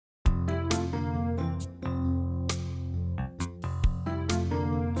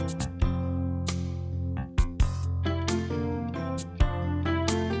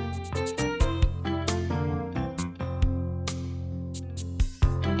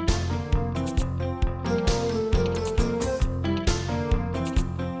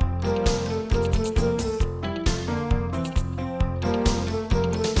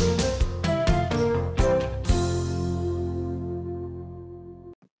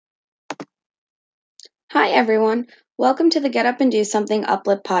Hi, everyone. Welcome to the Get Up and Do Something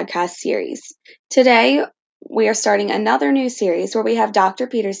Uplift podcast series. Today, we are starting another new series where we have Dr.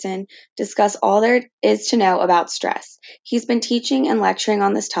 Peterson discuss all there is to know about stress. He's been teaching and lecturing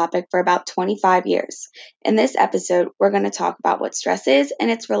on this topic for about 25 years. In this episode, we're going to talk about what stress is and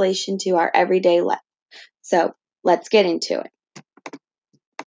its relation to our everyday life. So, let's get into it.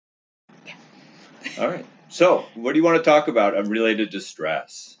 All right. So, what do you want to talk about related to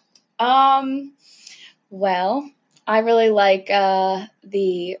stress? Well, I really like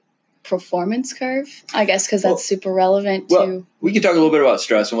the performance curve, I guess, because that's super relevant to. We can talk a little bit about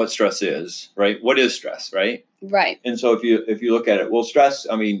stress and what stress is, right? What is stress, right? Right. And so, if you look at it, well, stress.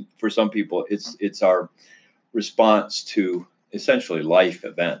 I mean, for some people, it's our response to essentially life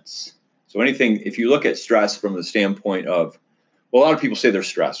events. So, if you look at stress from the standpoint of, well, a lot of people say they're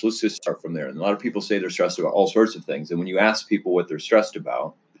stressed. Let's just start from there. And a lot of people say they're stressed about all sorts of things. And when you ask people what they're stressed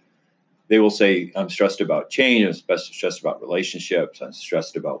about, they will say, I'm stressed about change. I'm stressed about relationships. I'm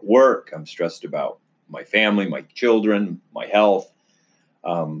stressed about work. I'm stressed about my family, my children, my health,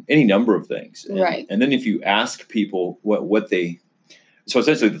 any number of things. Right. And then if you ask people so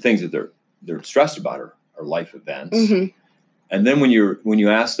essentially the things that they're stressed about are life events. Mm-hmm. And then when you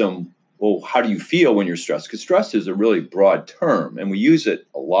ask them, well, how do you feel when you're stressed? Because stress is a really broad term and we use it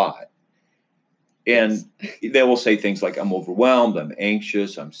a lot. And they will say things like, I'm overwhelmed, I'm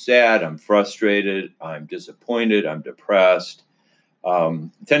anxious, I'm sad, I'm frustrated, I'm disappointed, I'm depressed.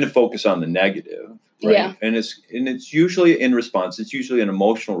 Tend to focus on the negative, right? Yeah. And it's usually in response. It's usually an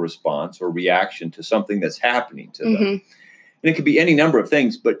emotional response or reaction to something that's happening to them. And it could be any number of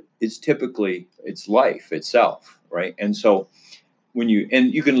things, but it's typically life itself, right? And so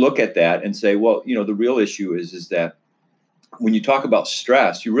you can look at that and say, well, the real issue is that when you talk about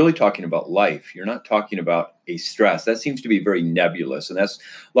stress, you're really talking about life. You're not talking about a stress. That seems to be very nebulous. And that's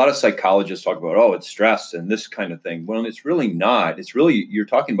a lot of psychologists talk about, oh, it's stress and this kind of thing. Well, it's really not. It's really, you're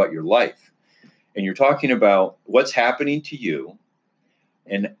talking about your life. And you're talking about what's happening to you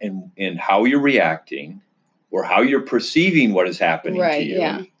and how you're reacting or how you're perceiving what is happening to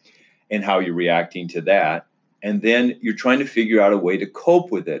you and how you're reacting to that. And then you're trying to figure out a way to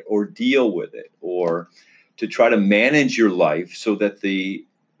cope with it or deal with it or to try to manage your life so that the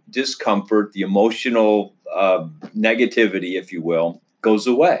discomfort, the emotional negativity, if you will, goes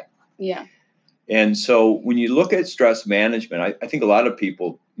away. Yeah. And so when you look at stress management, I think a lot of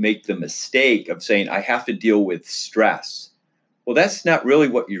people make the mistake of saying, I have to deal with stress. Well, that's not really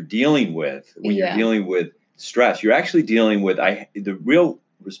what you're dealing with when you're dealing with stress. You're actually dealing with, the real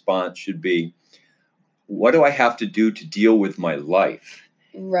response should be, what do I have to do to deal with my life?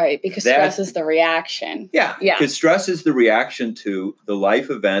 Right, because stress is the reaction. Yeah, because stress is the reaction to the life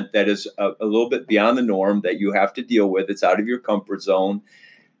event that is a little bit beyond the norm that you have to deal with. It's out of your comfort zone,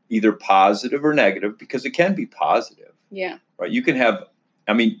 either positive or negative, because it can be positive. Yeah. Right. You can have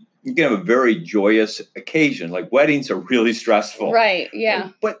a very joyous occasion, like weddings are really stressful. Right, yeah.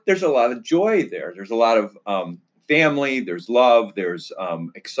 But there's a lot of joy there. There's a lot of family, there's love, there's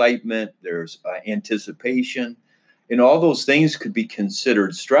excitement, there's anticipation. And all those things could be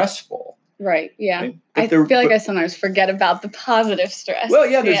considered stressful. Right, yeah. Right? I feel like I sometimes forget about the positive stress. Well,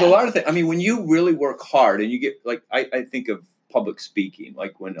 yeah, there's a lot of things. I mean, when you really work hard and you get, like, I think of public speaking,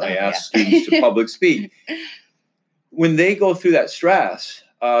 like when I ask students to public speak. When they go through that stress,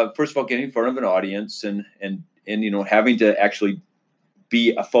 first of all, getting in front of an audience and having to actually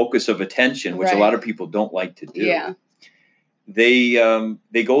be a focus of attention, which a lot of people don't like to do. Yeah. They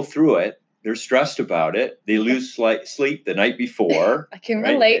go through it. They're stressed about it. They lose sleep the night before. I can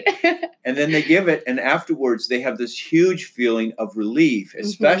relate. And then they give it. And afterwards, they have this huge feeling of relief,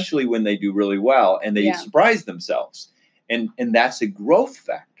 especially when they do really well and they surprise themselves. And that's a growth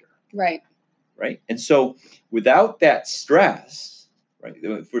factor. Right. Right. And so without that stress, right,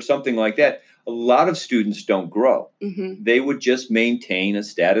 for something like that, a lot of students don't grow. They would just maintain a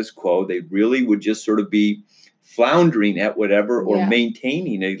status quo. They really would just sort of be floundering at whatever or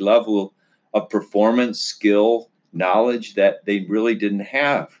maintaining a level of performance, skill, knowledge that they really didn't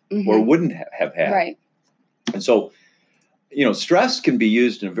have or wouldn't have had. Right. And so, stress can be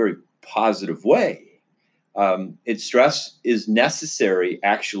used in a very positive way. Stress is necessary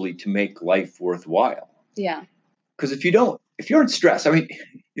actually to make life worthwhile. Yeah. Because if you're in stress, I mean,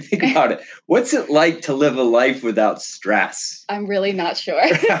 you think about it, what's it like to live a life without stress? I'm really not sure.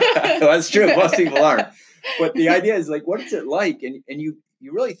 That's true. Most people aren't. But the idea is, like, what is it like? And you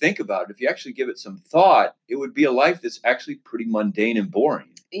really think about it. If you actually give it some thought, it would be a life that's actually pretty mundane and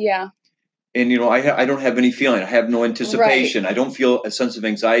boring. Yeah. And, I don't have any feeling. I have no anticipation. Right. I don't feel a sense of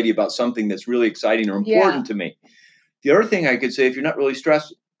anxiety about something that's really exciting or important to me. The other thing I could say, if you're not really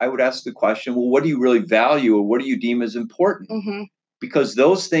stressed, I would ask the question, well, what do you really value, or what do you deem as important? Mm-hmm. Because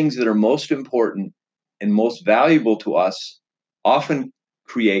those things that are most important and most valuable to us often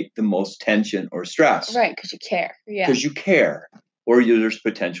create the most tension or stress. Right, because you care. Yeah. Because you care, or there's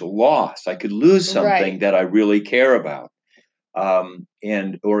potential loss. I could lose something Right. that I really care about.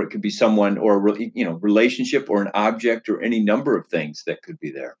 Or it could be someone, or relationship, or an object, or any number of things that could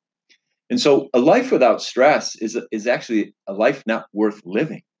be there. And so a life without stress is actually a life not worth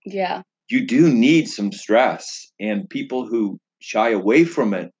living. Yeah. You do need some stress, and people who shy away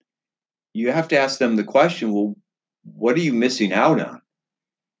from it, you have to ask them the question, well, what are you missing out on?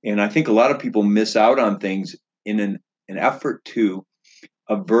 And I think a lot of people miss out on things in an effort to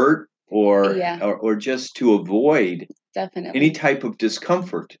avert or just to avoid Definitely any type of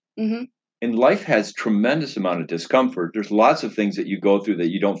discomfort. Mm-hmm. And life has tremendous amount of discomfort. There's lots of things that you go through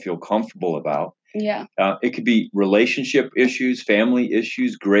that you don't feel comfortable about. Yeah. It could be relationship issues, family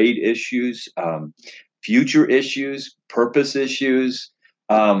issues, grade issues, future issues, purpose issues,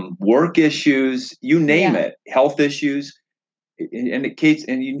 work issues, you name it, health issues.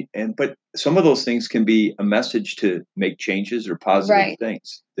 But some of those things can be a message to make changes or positive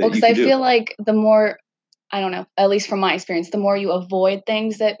things. Well, because I feel like the more, I don't know, at least from my experience, the more you avoid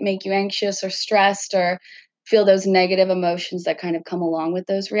things that make you anxious or stressed or feel those negative emotions that kind of come along with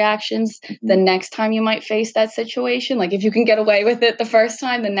those reactions, the next time you might face that situation, like if you can get away with it the first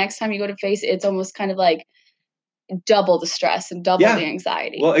time, the next time you go to face it, it's almost kind of like double the stress and double the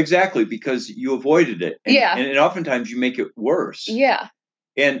anxiety. Well, exactly, because you avoided it. And oftentimes you make it worse. Yeah.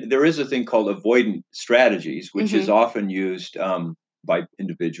 And there is a thing called avoidant strategies, which is often used by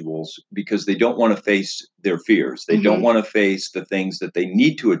individuals because they don't want to face their fears. They don't want to face the things that they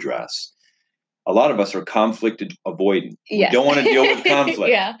need to address. A lot of us are conflict avoidant. We don't want to deal with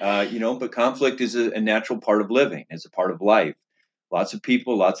conflict. But conflict is a natural part of living. It's a part of life. Lots of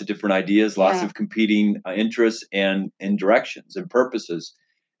people, lots of different ideas, lots of competing interests and directions and purposes.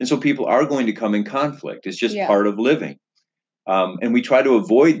 And so people are going to come in conflict. It's just part of living. And we try to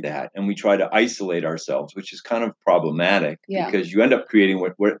avoid that, and we try to isolate ourselves, which is kind of problematic because you end up creating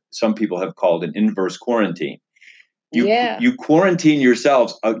what some people have called an inverse quarantine. You quarantine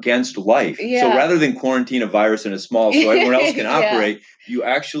yourselves against life. So rather than quarantine a virus in a small so everyone else can operate, you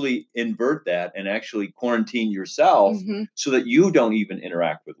actually invert that and actually quarantine yourself so that you don't even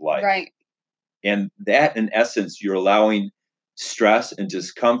interact with life. Right. And that, in essence, you're allowing stress and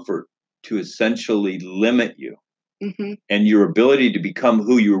discomfort to essentially limit you. And your ability to become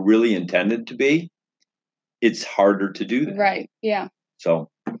who you're really intended to be, it's harder to do that. Right. Yeah. So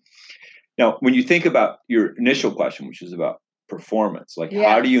now, when you think about your initial question, which is about performance, like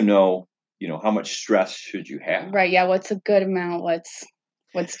how do you know, how much stress should you have? Right. Yeah. What's a good amount?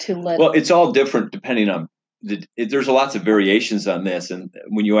 What's too little? Well, it's all different depending on there's lots of variations on this. And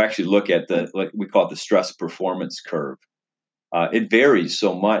when you actually look at we call it the stress performance curve, it varies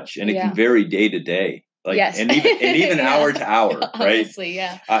so much, and it can vary day to day. And even hour to hour, right? Honestly,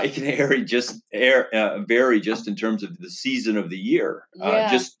 it can vary just in terms of the season of the year.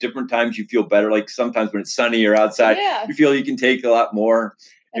 Just different times you feel better. Like sometimes when it's sunny, you're outside, you feel you can take a lot more.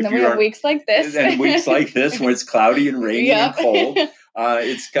 And then we have weeks like this. And weeks like this when it's cloudy and rainy and cold.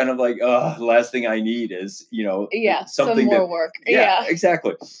 It's kind of like, the last thing I need is, something some more work. Yeah,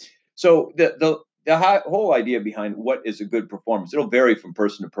 exactly. So the whole idea behind what is a good performance, it'll vary from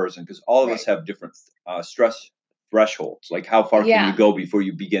person to person because all of us have different stress thresholds. Like how far can you go before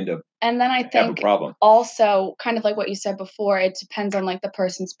you begin to and then I think have a problem? Also, kind of like what you said before, it depends on like the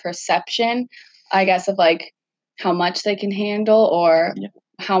person's perception, I guess, of like how much they can handle or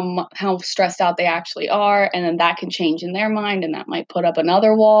how stressed out they actually are. And then that can change in their mind, and that might put up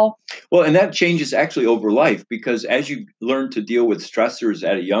another wall. Well, and that changes actually over life because as you learn to deal with stressors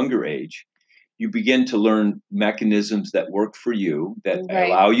at a younger age, you begin to learn mechanisms that work for you, that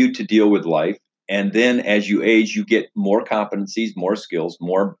allow you to deal with life. And then as you age, you get more competencies, more skills,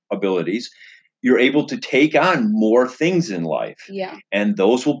 more abilities. You're able to take on more things in life. Yeah. And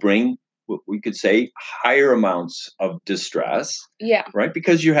those will bring what we could say higher amounts of distress. Yeah. Right?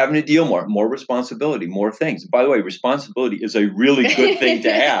 Because you're having to deal more responsibility, more things. By the way, responsibility is a really good thing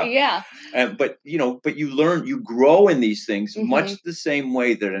to have. But you learn, you grow in these things much the same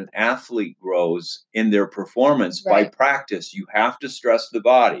way that an athlete grows in their performance by practice. You have to stress the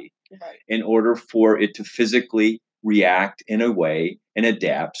body in order for it to physically react in a way and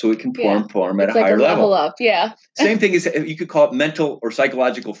adapt so it can perform at a higher level. Up. Same thing is, you could call it mental or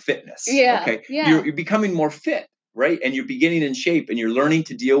psychological fitness. Okay. You're becoming more fit, right? And you're beginning in shape, and you're learning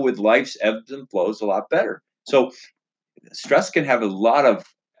to deal with life's ebbs and flows a lot better. So stress can have a lot of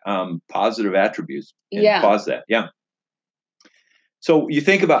positive attributes and cause that. So you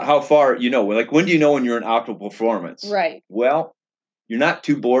think about how far, like when do you know when you're in optimal performance? Right. Well, you're not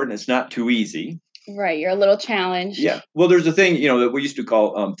too bored and it's not too easy. Right. You're a little challenged. Yeah. Well, there's a thing, that we used to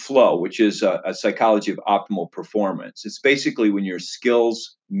call flow, which is a psychology of optimal performance. It's basically when your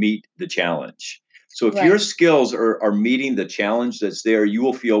skills meet the challenge. So if your skills are meeting the challenge that's there, you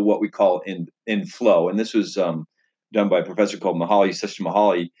will feel what we call in flow. And this was done by a professor called Seshadri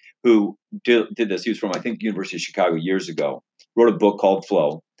Mahali, who did this. He was from, I think, University of Chicago years ago, wrote a book called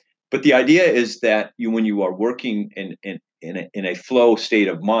Flow. But the idea is that when you are working in a flow state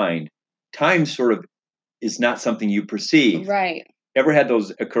of mind, time sort of is not something you perceive. Right. Ever had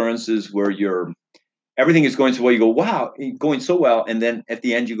those occurrences where everything is going so well, you go, wow, going so well. And then at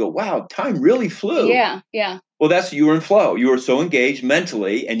the end you go, wow, time really flew. Yeah. Yeah. Well, you were in flow. You were so engaged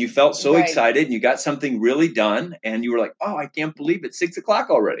mentally and you felt so excited and you got something really done. And you were like, oh, I can't believe it's 6 o'clock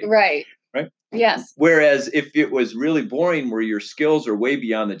already. Right. Right. Yes. Whereas if it was really boring, where your skills are way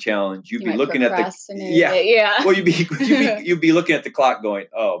beyond the challenge, you'd be looking at Well, you'd be looking at the clock, going,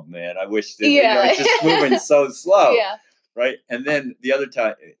 "Oh man, I wish that it's just moving so slow." Yeah. Right. And then the other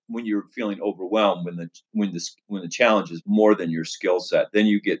time, when you're feeling overwhelmed, when the challenge is more than your skill set, then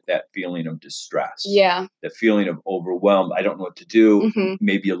you get that feeling of distress. Yeah. That feeling of overwhelmed. I don't know what to do. Mm-hmm.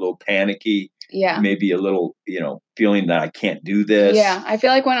 Maybe a little panicky. Yeah. Maybe a little, feeling that I can't do this. Yeah. I feel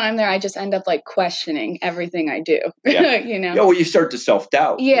like when I'm there, I just end up like questioning everything I do. Yeah. Yeah. Well, you start to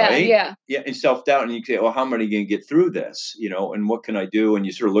self-doubt. Yeah. Right? Yeah. Yeah. And self-doubt. And you say, well, how am I going to get through this? And what can I do? And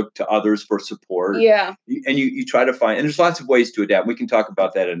you sort of look to others for support. Yeah. And you try to find, and there's lots of ways to adapt. We can talk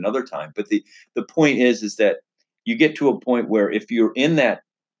about that at another time. But the point is that you get to a point where if you're in that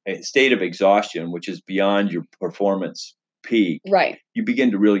state of exhaustion, which is beyond your performance peak, right, you begin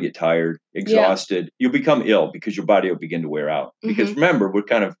to really get tired, exhausted. You'll become ill because your body will begin to wear out. Because remember, we're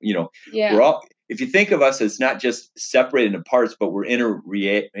kind of, we're all, if you think of us as not just separated in parts, but we're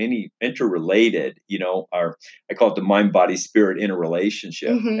interrelated, I call it the mind, body, spirit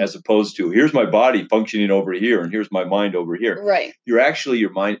interrelationship, as opposed to here's my body functioning over here and here's my mind over here. Right. Your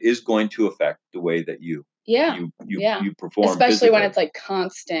mind is going to affect the way that you perform, especially physically. When it's like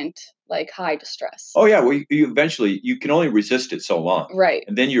constant, like high distress. Oh yeah, well, you eventually you can only resist it so long, right?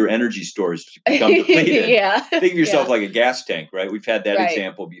 And then your energy stores become depleted. Yeah, think of yourself like a gas tank, right? We've had that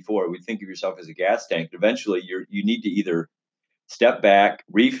example before. We think of yourself as a gas tank. Eventually, you need to either step back,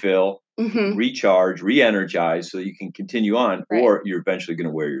 refill, recharge, re-energize, so you can continue on, or you're eventually going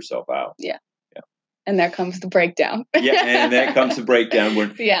to wear yourself out. Yeah. And there comes the breakdown. And then comes the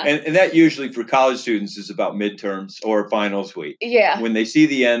breakdown. Yeah. And that usually for college students is about midterms or finals week. Yeah. When they see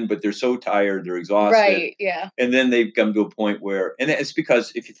the end, but they're so tired, they're exhausted. Right, yeah. And then they've come to a point where, and it's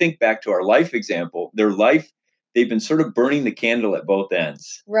because if you think back to our life example, their life, they've been sort of burning the candle at both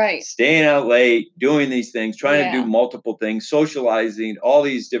ends. Right. Staying out late, doing these things, trying to do multiple things, socializing, all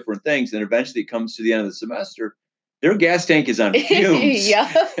these different things. And eventually it comes to the end of the semester. Their gas tank is on fumes.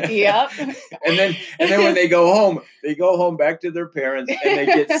 Yep. and then when they go home back to their parents and they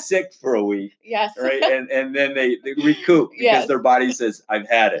get sick for a week. Yes. Right. And then they recoup because their body says, I've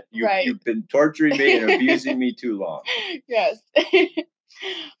had it. You've been torturing me and abusing me too long. Yes.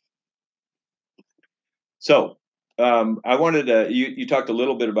 So I wanted to, you talked a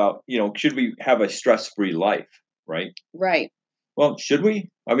little bit about, should we have a stress-free life? Right. Right. Well, should we?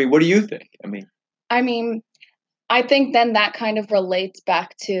 I mean, what do you think? I think then that kind of relates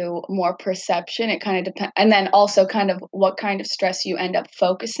back to more perception. It kind of depends. And then also kind of what kind of stress you end up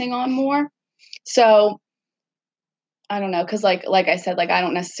focusing on more. So I don't know. Cause like I said, like I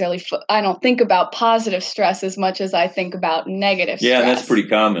don't necessarily, I don't think about positive stress as much as I think about negative stress. Yeah. That's pretty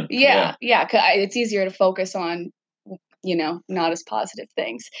common. Yeah. Cause it's easier to focus on, not as positive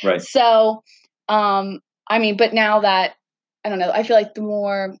things. Right. So, but now that, I don't know, I feel like the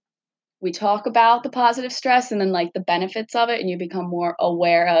more we talk about the positive stress and then like the benefits of it and you become more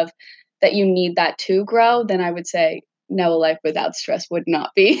aware of that you need that to grow, then I would say no, a life without stress would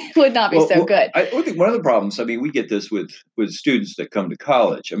not be so good. I think one of the problems, we get this with students that come to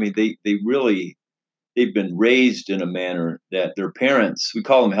college. They've been raised in a manner that their parents, we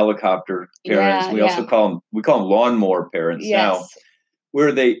call them helicopter parents. We also call them lawnmower parents now,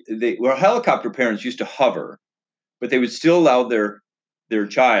 where where helicopter parents used to hover, but they would still allow their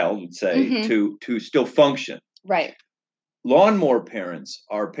child, would say, to still function. Right. Lawnmower parents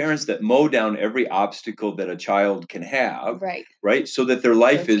are parents that mow down every obstacle that a child can have. Right. Right. So that their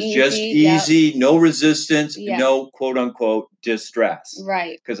life is just easy, no resistance, no quote unquote distress.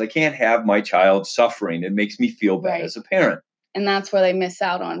 Right. Because I can't have my child suffering. It makes me feel bad as a parent. And that's where they miss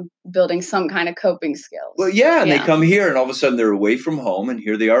out on building some kind of coping skills. Well, yeah, and they come here, and all of a sudden they're away from home, and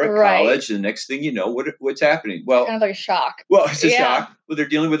here they are at college. And the next thing you know, what's happening? Well, kind of like a shock. Well, it's a shock. Well, they're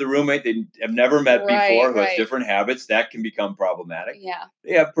dealing with a roommate they have never met before, who has right. different habits. That can become problematic. Yeah.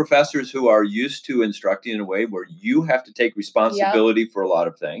 They have professors who are used to instructing in a way where you have to take responsibility for a lot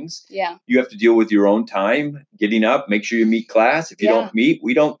of things. Yeah. You have to deal with your own time, getting up, make sure you meet class. If you don't meet,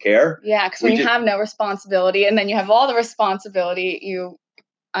 we don't care. Yeah, because when you have no responsibility and then you have all the responsibility,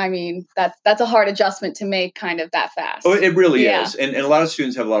 that's a hard adjustment to make kind of that fast. Oh, it really is. And a lot of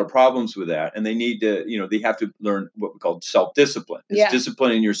students have a lot of problems with that. And they need to, they have to learn what we call self-discipline. It's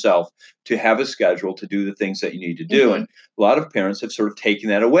disciplining yourself to have a schedule to do the things that you need to do. And a lot of parents have sort of taken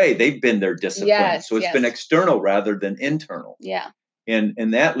that away. They've been their discipline. So it's been external rather than internal. Yeah.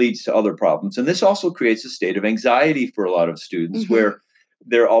 And that leads to other problems. And this also creates a state of anxiety for a lot of students where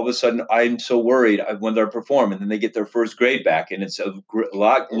they're all of a sudden, I'm so worried when they're performing, and then they get their first grade back, and it's a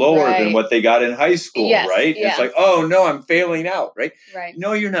lot lower than what they got in high school, right? It's like, oh no, I'm failing out, right?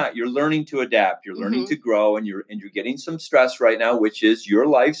 No, you're not. You're learning to adapt. You're learning to grow, and you're getting some stress right now, which is your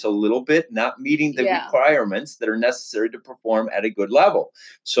life's a little bit not meeting the requirements that are necessary to perform at a good level.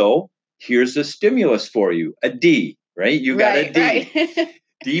 So here's a stimulus for you, a D, right? You got a D.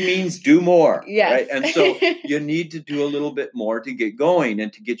 D means do more, right? And so you need to do a little bit more to get going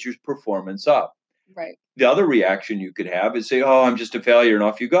and to get your performance up. Right. The other reaction you could have is say, oh, I'm just a failure and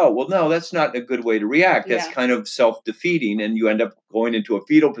off you go. Well, no, that's not a good way to react. That's kind of self-defeating, and you end up going into a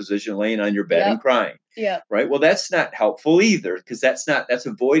fetal position, laying on your bed and crying. Yeah. Right. Well, that's not helpful either, because that's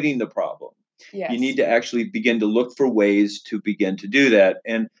avoiding the problem. Yes. You need to actually begin to look for ways to begin to do that.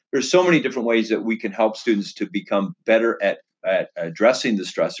 And there's so many different ways that we can help students to become better at addressing the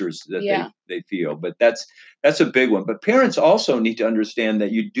stressors that they feel. But that's a big one. But parents also need to understand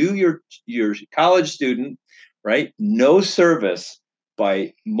that you do your college student, right, no service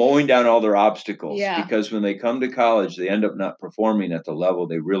by mowing down all their obstacles, because when they come to college, they end up not performing at the level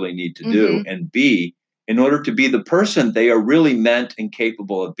they really need to do, and in order to be the person they are really meant and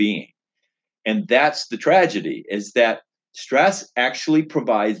capable of being. And that's the tragedy, is that stress actually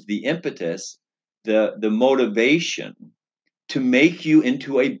provides the impetus, the motivation to make you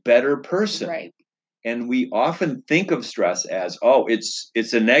into a better person. Right. And we often think of stress as, oh, it's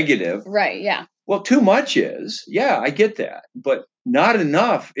a negative. Right. Yeah. Well, too much is. Yeah, I get that. But not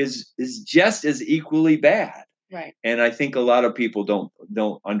enough is just as equally bad. Right. And I think a lot of people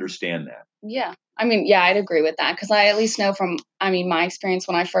don't understand that. Yeah. I'd agree with that, because I at least know from, my experience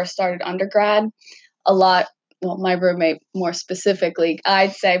when I first started undergrad, my roommate more specifically,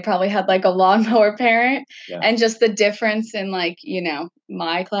 I'd say probably had like a lawnmower parent, and just the difference in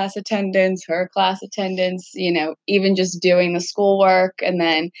my class attendance, her class attendance, even just doing the schoolwork. And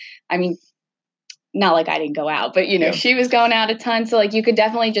then, not like I didn't go out, but she was going out a ton. So you could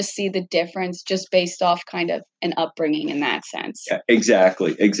definitely just see the difference just based off kind of an upbringing in that sense. Yeah,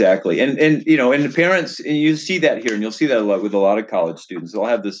 exactly. And the parents, and you see that here, and you'll see that a lot with a lot of college students. They'll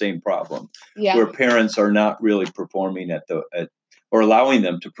have the same problem where parents are not really performing or allowing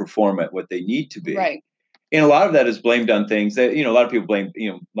them to perform at what they need to be. Right. And a lot of that is blamed on things that, a lot of people blame,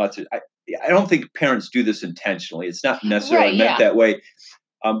 I don't think parents do this intentionally. It's not necessarily meant that way.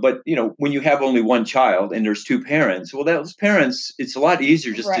 But when you have only one child and there's two parents, well, those parents, it's a lot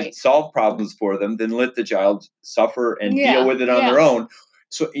easier just to solve problems for them than let the child suffer and deal with it on their own.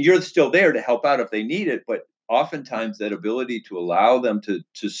 So you're still there to help out if they need it. But oftentimes that ability to allow them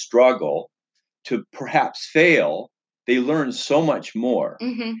to struggle, to perhaps fail, they learn so much more.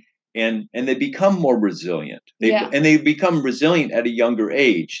 And they become more resilient. And they become resilient at a younger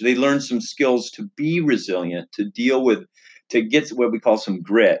age. They learn some skills to be resilient, to deal with, to get what we call some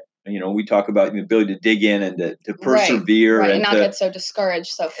grit. We talk about the ability to dig in and to persevere. And not get so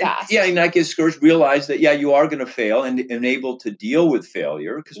discouraged so fast. And not get discouraged. Realize that, you are going to fail, and able to deal with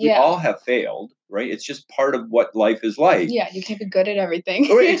failure, because we all have failed, right? It's just part of what life is like. Yeah, you can't be good at everything.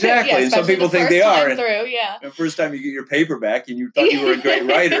 Exactly. And some people think they are. And the first time you get your paper back and you thought you were a great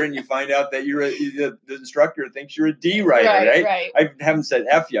writer, and you find out that the instructor thinks you're a D writer, right? I haven't said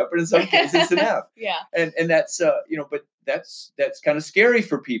F yet, but in some cases it's an F. And that's, but that's kind of scary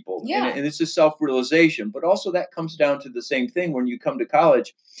for people. And it's a self-realization. But also that comes down to the same thing when you come to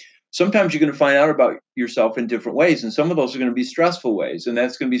college. Sometimes you're going to find out about yourself in different ways. And some of those are going to be stressful ways. And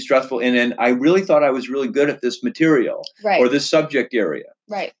that's going to be stressful. And I really thought I was really good at this material or this subject area.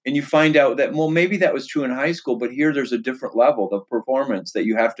 Right. And you find out that, well, maybe that was true in high school, but here there's a different level of performance that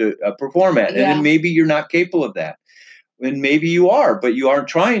you have to perform at. And then maybe you're not capable of that. And maybe you are, but you aren't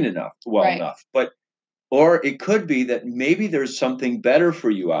trying enough enough. Or it could be that maybe there's something better for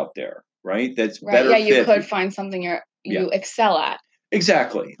you out there, right? That's better fit. You could find something you're you excel at.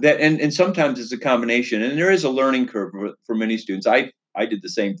 Exactly. That, and sometimes it's a combination, and there is a learning curve for many students. I did the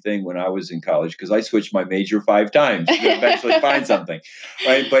same thing when I was in college because I switched my major 5 times to eventually find something,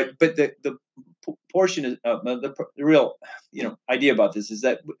 right? But the portion is the real idea about this is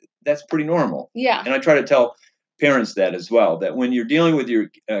that that's pretty normal. Yeah. And I try to tell parents that as well, that when you're dealing with your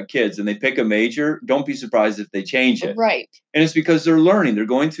kids and they pick a major, don't be surprised if they change it. Right. And it's because they're learning, they're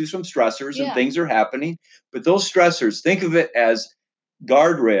going through some stressors and things are happening. But those stressors, think of it as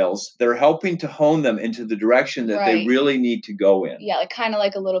guardrails. They're helping to hone them into the direction that they really need to go in. Yeah, like kind of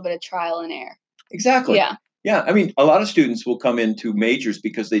like a little bit of trial and error. Exactly. Yeah. Yeah. I mean, a lot of students will come into majors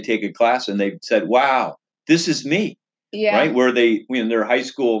because they take a class and they've said, wow, this is me. Yeah. Right. Where they, when their high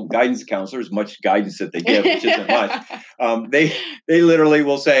school guidance counselors, much guidance that they give, which isn't much, they literally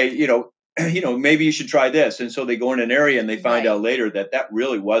will say, maybe you should try this. And so they go in an area and they find out later that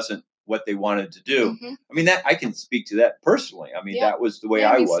really wasn't what they wanted to do. Mm-hmm. I mean, that I can speak to that personally. I mean, that was the way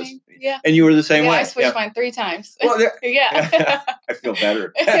I was. Same. Yeah. And you were the same way. I switched mine 3 times. Well, yeah. I feel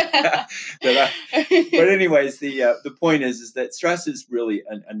better. But anyways, the point is that stress is really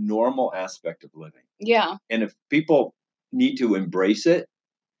a normal aspect of living. Yeah. And if people need to embrace it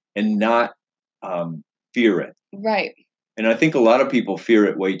and not fear it. Right. And I think a lot of people fear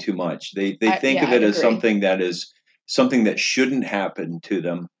it way too much. They think of it as something that shouldn't happen to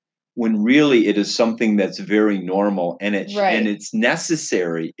them, when really it is something that's very normal, and it's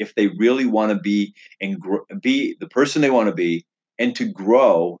necessary if they really want to be be the person they want to be, and to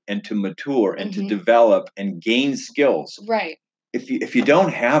grow and to mature and to develop and gain skills. Right. If you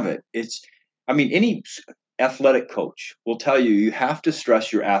don't have it, any athletic coach will tell you have to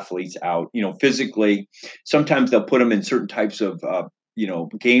stress your athletes out, physically. Sometimes they'll put them in certain types of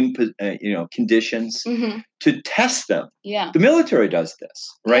game conditions to test them. Yeah. The military does this,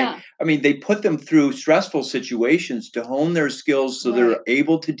 right? Yeah. I mean, they put them through stressful situations to hone their skills so they're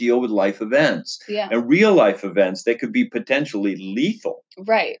able to deal with life events. Yeah. And real life events, they could be potentially lethal.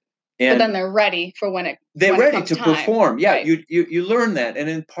 Right. And but then they're ready for they're ready to perform. Yeah, right. you learn that. And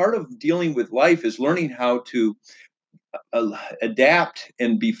then part of dealing with life is learning how to adapt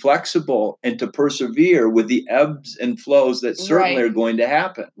and be flexible and to persevere with the ebbs and flows that certainly are going to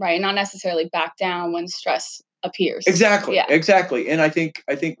happen. Right. Not necessarily back down when stress appears. Exactly. Yeah. Exactly. And I think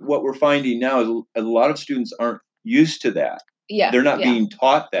what we're finding now is a lot of students aren't used to that. Yeah. They're not being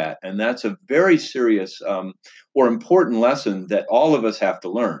taught that. And that's a very serious or important lesson that all of us have to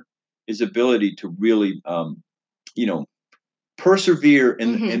learn, is ability to really persevere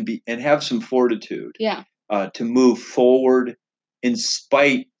and have some fortitude. Yeah. To move forward in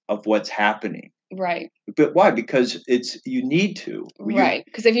spite of what's happening. Right. But why? Because you need to. Right.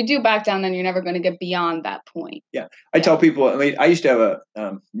 Because if you do back down, then you're never going to get beyond that point. Yeah. I tell people, I used to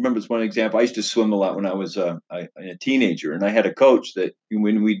have remember this one example. I used to swim a lot when I was a teenager, and I had a coach that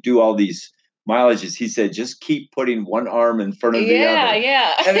when we do all these mileages, he said, just keep putting one arm in front of the other.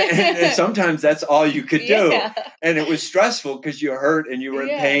 Yeah. And sometimes that's all you could do. And it was stressful because you hurt and you were in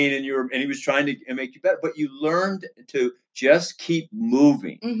pain and he was trying to make you better. But you learned to just keep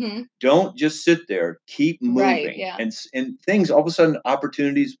moving. Don't just sit there. Keep moving. Right, yeah. And things, all of a sudden,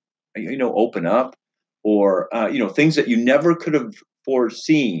 opportunities, open up, or, things that you never could have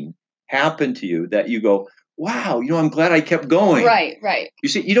foreseen happen to you that you go, wow, I'm glad I kept going. Right. You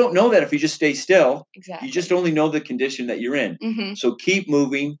see, you don't know that if you just stay still. Exactly. You just only know the condition that you're in. So keep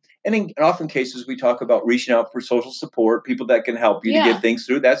moving. And in often cases, we talk about reaching out for social support, people that can help you to get things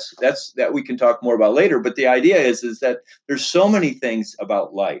through. That's that we can talk more about later. But the idea is that there's so many things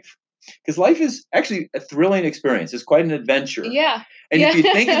about life, because life is actually a thrilling experience. It's quite an adventure. Yeah. And if you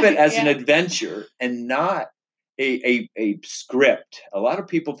think of it as an adventure and not a script. A lot of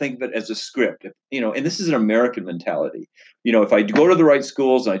people think of it as a script, and this is an American mentality. If I go to the right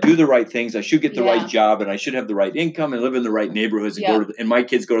schools and I do the right things, I should get the right job and I should have the right income and live in the right neighborhoods and my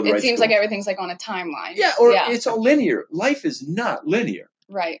kids go to the right school. It seems like everything's like on a timeline. Yeah, it's all linear. Life is not linear.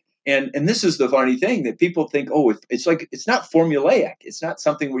 Right. And this is the funny thing that people think, it's like, it's not formulaic. It's not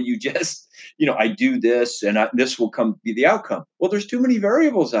something where you just, I do this and this will be the outcome. Well, there's too many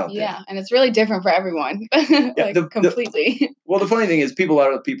variables out there. Yeah, and it's really different for everyone. Completely. Well, the funny thing is a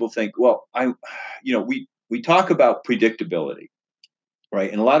lot of people think, well, we talk about predictability,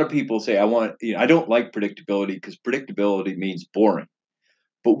 right? And a lot of people say, I don't like predictability because predictability means boring.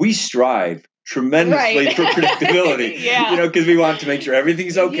 But we strive tremendously for predictability, because we want to make sure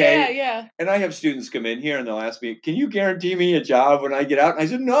everything's okay. Yeah. And I have students come in here and they'll ask me, can you guarantee me a job when I get out? And I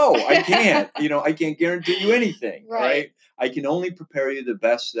said, no, I can't. I can't guarantee you anything, right? I can only prepare you the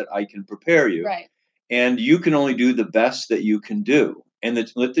best that I can prepare you. Right. And you can only do the best that you can do, and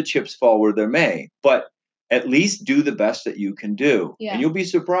let the chips fall where they may. But at least do the best that you can do. Yeah. And you'll be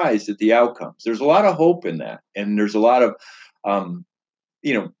surprised at the outcomes. There's a lot of hope in that. And there's a lot of,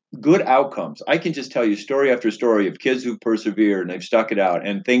 good outcomes. I can just tell you story after story of kids who've persevered and they've stuck it out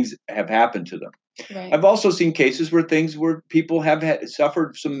and things have happened to them. Right. I've also seen cases where people have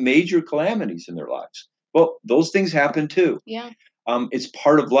suffered some major calamities in their lives. Well, those things happen too. Yeah. It's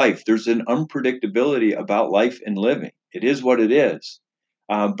part of life. There's an unpredictability about life and living. It is what it is.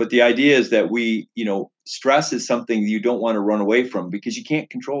 But the idea is that stress is something you don't want to run away from because you can't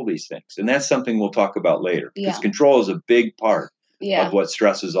control these things. And that's something we'll talk about later because control is a big part of what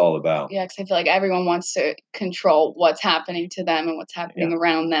stress is all about. Yeah, because I feel like everyone wants to control what's happening to them and what's happening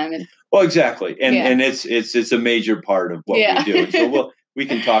around them. And well, exactly. And it's a major part of what we do. And so we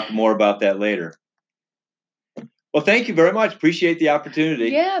can talk more about that later. Well, thank you very much. Appreciate the opportunity.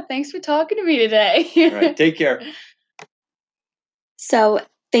 Yeah, thanks for talking to me today. All right, take care. So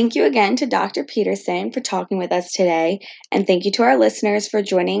thank you again to Dr. Peterson for talking with us today. And thank you to our listeners for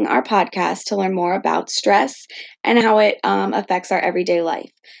joining our podcast to learn more about stress and how it affects our everyday life.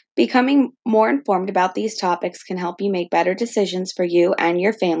 Becoming more informed about these topics can help you make better decisions for you and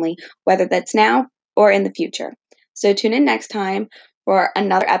your family, whether that's now or in the future. So tune in next time for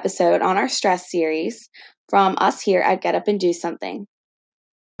another episode on our stress series from us here at Get Up and Do Something.